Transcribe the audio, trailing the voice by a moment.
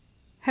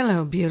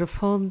Hello,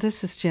 beautiful.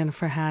 This is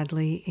Jennifer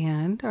Hadley,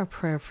 and our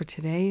prayer for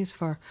today is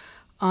for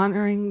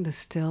honoring the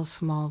still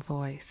small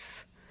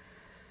voice.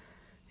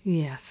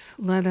 Yes,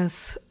 let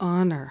us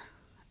honor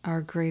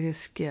our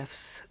greatest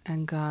gifts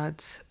and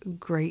God's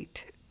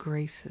great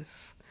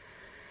graces.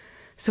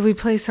 So we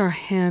place our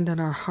hand on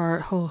our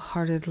heart,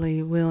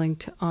 wholeheartedly willing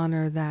to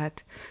honor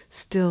that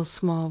still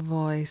small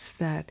voice,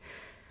 that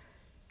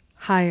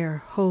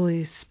higher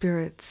Holy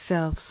Spirit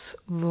self's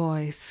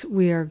voice.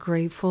 We are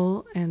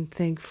grateful and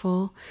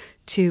thankful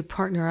to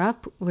partner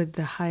up with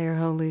the higher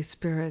Holy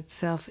Spirit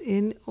self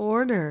in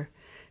order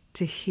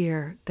to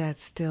hear that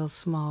still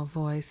small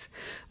voice.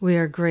 We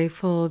are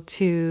grateful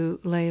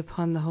to lay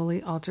upon the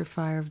holy altar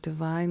fire of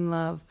divine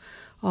love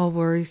all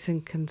worries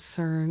and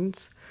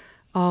concerns,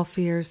 all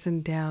fears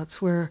and doubts.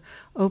 We're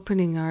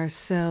opening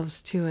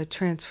ourselves to a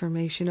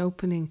transformation,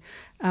 opening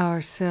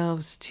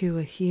ourselves to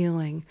a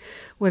healing.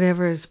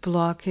 Whatever is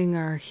blocking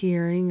our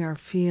hearing, our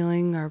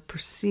feeling, our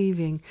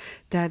perceiving,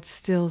 that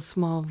still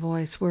small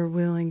voice, we're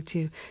willing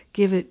to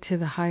give it to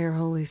the higher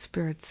Holy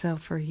Spirit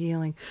self for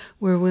healing.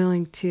 We're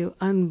willing to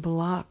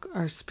unblock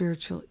our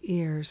spiritual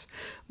ears.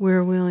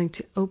 We're willing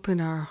to open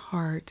our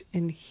heart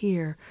and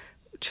hear,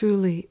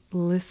 truly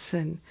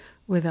listen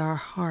with our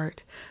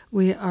heart.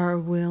 We are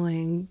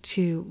willing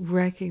to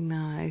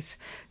recognize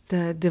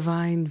the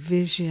divine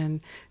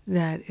vision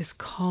that is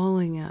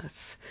calling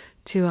us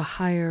to a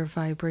higher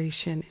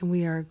vibration, and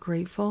we are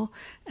grateful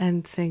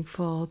and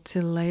thankful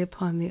to lay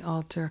upon the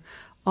altar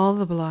all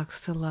the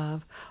blocks to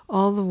love,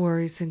 all the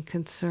worries and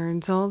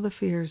concerns, all the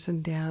fears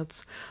and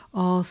doubts,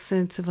 all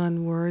sense of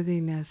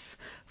unworthiness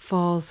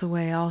falls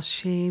away, all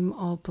shame,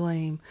 all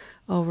blame,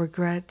 all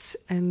regrets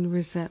and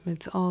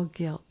resentments, all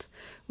guilt.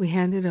 We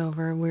hand it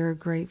over, and we are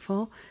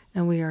grateful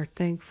and we are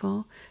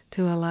thankful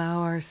to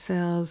allow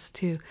ourselves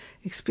to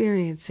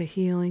experience a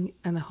healing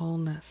and a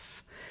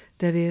wholeness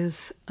that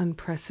is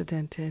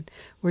unprecedented.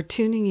 We're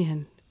tuning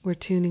in, we're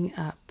tuning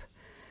up,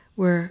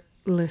 we're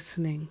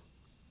listening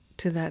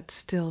to that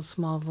still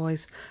small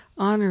voice,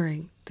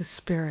 honoring the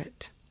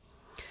Spirit.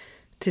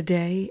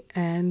 Today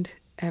and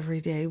every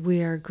day,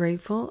 we are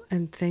grateful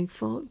and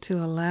thankful to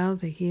allow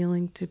the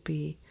healing to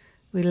be.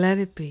 We let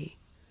it be,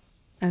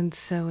 and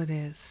so it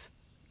is.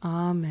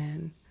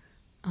 Amen.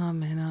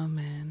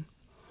 Amen.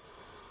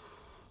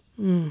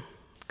 Amen.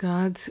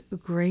 God's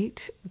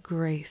great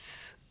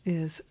grace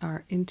is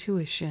our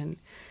intuition.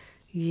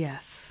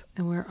 Yes,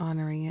 and we're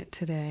honoring it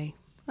today.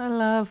 I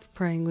love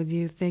praying with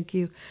you. Thank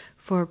you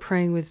for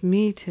praying with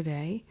me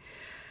today.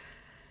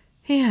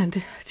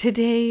 And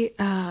today,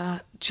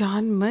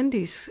 John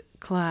Mundy's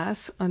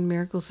class on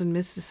miracles and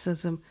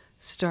mysticism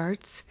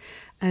starts.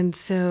 And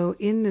so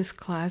in this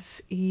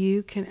class,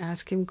 you can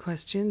ask him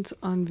questions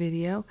on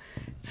video.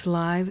 It's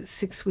live,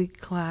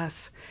 6-week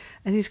class.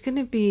 And he's going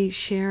to be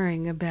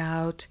sharing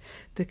about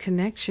the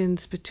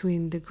connections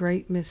between the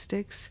great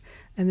mystics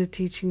and the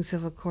teachings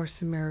of A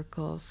Course in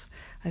Miracles.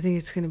 I think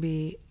it's going to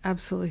be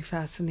absolutely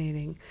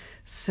fascinating.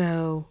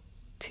 So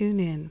tune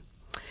in.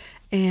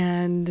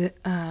 And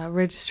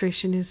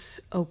registration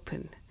is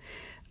open.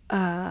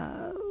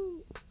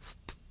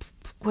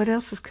 What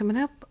else is coming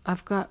up?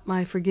 I've got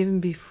my Forgive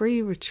and Be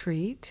Free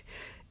retreat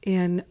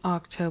in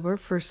October,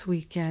 first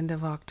weekend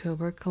of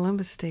October,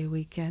 Columbus Day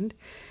weekend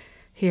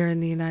here in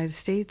the United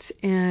States.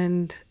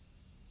 And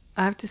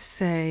I have to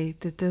say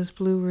that those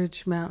Blue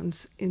Ridge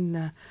Mountains in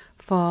the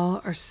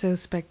fall are so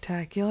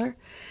spectacular.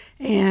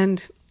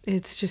 And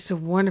it's just a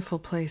wonderful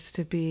place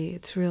to be.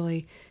 It's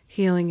really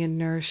healing and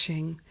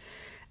nourishing.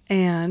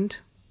 And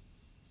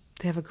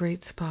they have a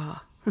great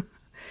spa.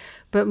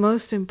 But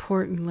most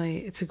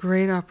importantly, it's a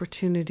great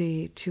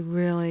opportunity to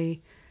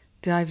really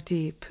dive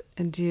deep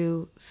and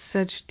do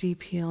such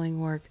deep healing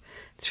work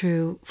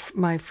through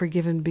my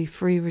Forgive and Be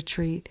Free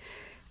retreat.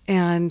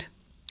 And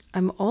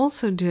I'm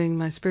also doing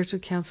my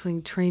spiritual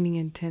counseling training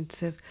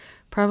intensive.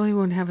 Probably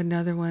won't have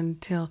another one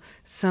till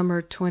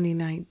summer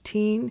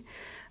 2019.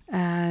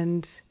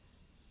 And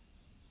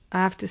I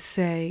have to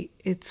say,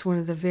 it's one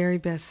of the very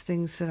best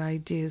things that I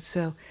do.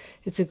 So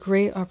it's a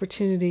great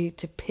opportunity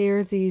to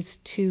pair these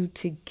two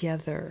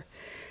together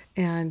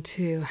and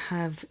to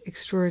have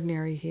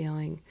extraordinary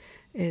healing.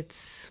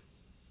 It's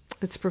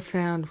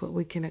profound what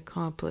we can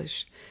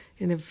accomplish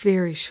in a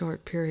very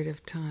short period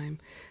of time.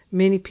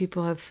 Many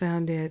people have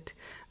found it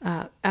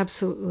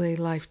absolutely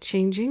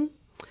life-changing.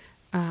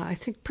 I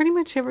think pretty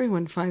much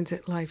everyone finds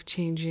it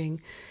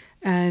life-changing.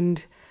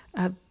 And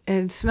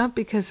it's not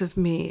because of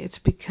me. It's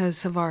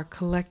because of our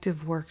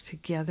collective work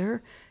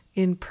together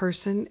in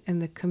person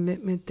and the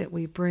commitment that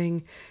we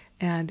bring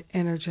and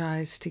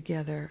energize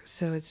together.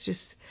 So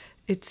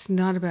it's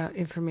not about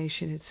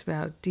information. It's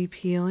about deep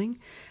healing.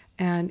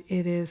 And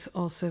it is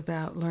also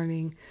about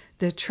learning.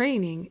 The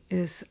training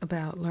is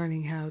about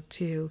learning how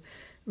to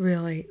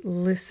really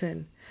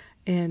listen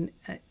in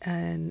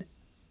an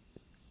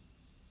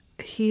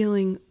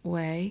healing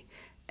way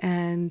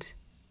and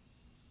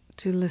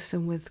to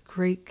listen with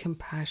great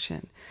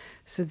compassion.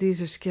 So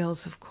these are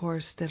skills, of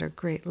course, that are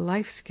great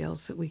life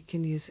skills that we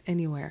can use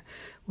anywhere,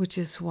 which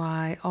is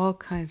why all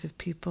kinds of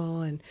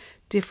people in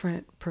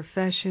different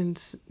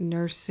professions,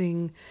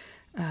 nursing,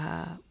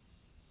 all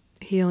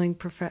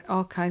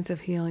kinds of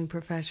healing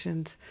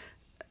professions,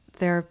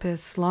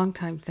 therapists,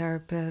 longtime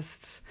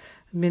therapists,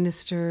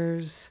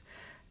 ministers,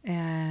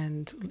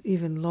 and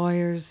even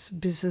lawyers,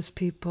 business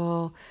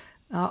people,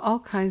 all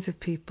kinds of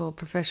people,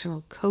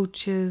 professional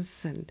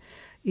coaches, and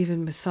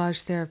even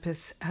massage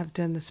therapists have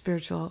done the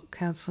spiritual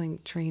counseling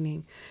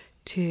training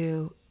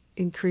to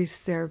increase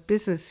their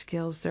business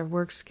skills, their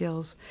work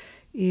skills,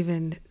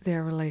 even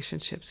their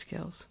relationship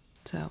skills.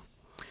 So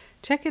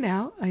check it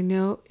out. I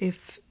know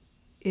if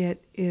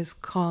it is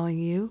calling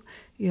you,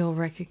 you'll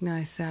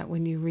recognize that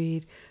when you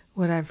read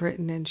what I've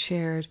written and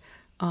shared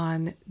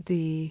on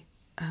the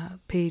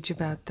page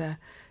about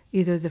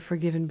either the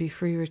Forgive and Be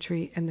Free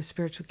retreat and the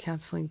Spiritual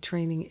Counseling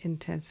Training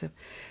Intensive.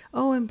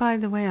 Oh, and by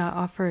the way, I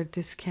offer a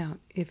discount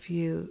if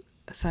you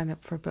sign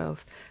up for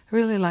both. I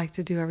really like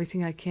to do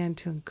everything I can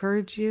to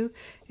encourage you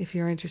if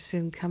you're interested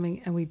in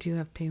coming, and we do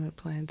have payment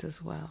plans as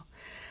well.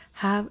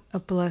 Have a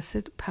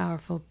blessed,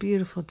 powerful,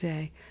 beautiful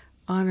day,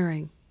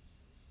 honoring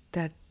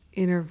that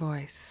inner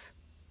voice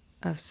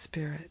of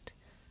spirit.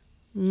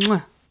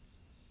 Mwah!